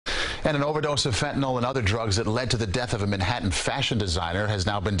And an overdose of fentanyl and other drugs that led to the death of a Manhattan fashion designer has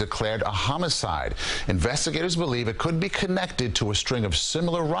now been declared a homicide. Investigators believe it could be connected to a string of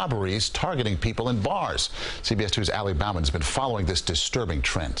similar robberies targeting people in bars. CBS 2's Bauman has been following this disturbing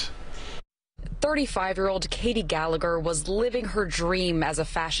trend. 35-year-old Katie Gallagher was living her dream as a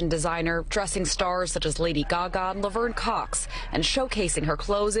fashion designer, dressing stars such as Lady Gaga and Laverne Cox, and showcasing her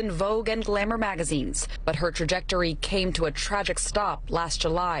clothes in Vogue and Glamour magazines. But her trajectory came to a tragic stop last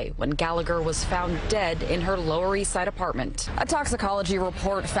July when Gallagher was found dead in her Lower East Side apartment. A toxicology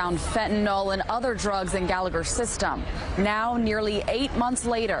report found fentanyl and other drugs in Gallagher's system. Now, nearly 8 months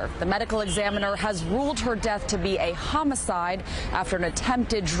later, the medical examiner has ruled her death to be a homicide after an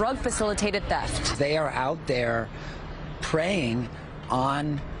attempted drug-facilitated theft. They are out there preying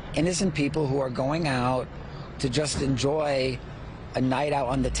on innocent people who are going out to just enjoy a night out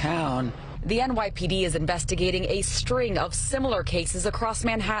on the town. The NYPD is investigating a string of similar cases across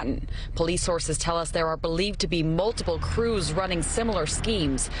Manhattan. Police sources tell us there are believed to be multiple crews running similar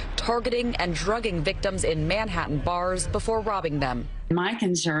schemes, targeting and drugging victims in Manhattan bars before robbing them. My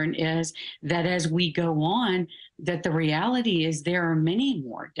concern is that as we go on, that the reality is there are many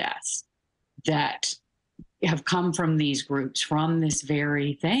more deaths that have come from these groups, from this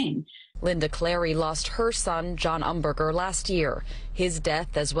very thing. Linda Clary lost her son, John Umberger, last year. His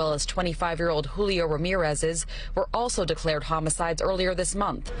death, as well as 25-year-old Julio Ramirez's, were also declared homicides earlier this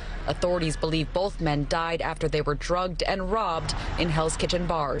month. Authorities believe both men died after they were drugged and robbed in Hell's Kitchen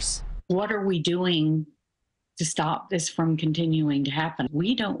bars. What are we doing to stop this from continuing to happen?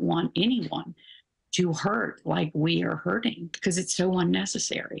 We don't want anyone to hurt like we are hurting because it's so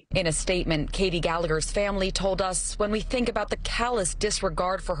unnecessary. In a statement, Katie Gallagher's family told us, when we think about the callous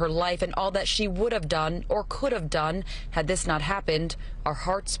disregard for her life and all that she would have done or could have done had this not happened, our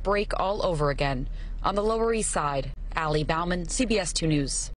hearts break all over again. On the Lower East Side, Bauman, CBS 2 News.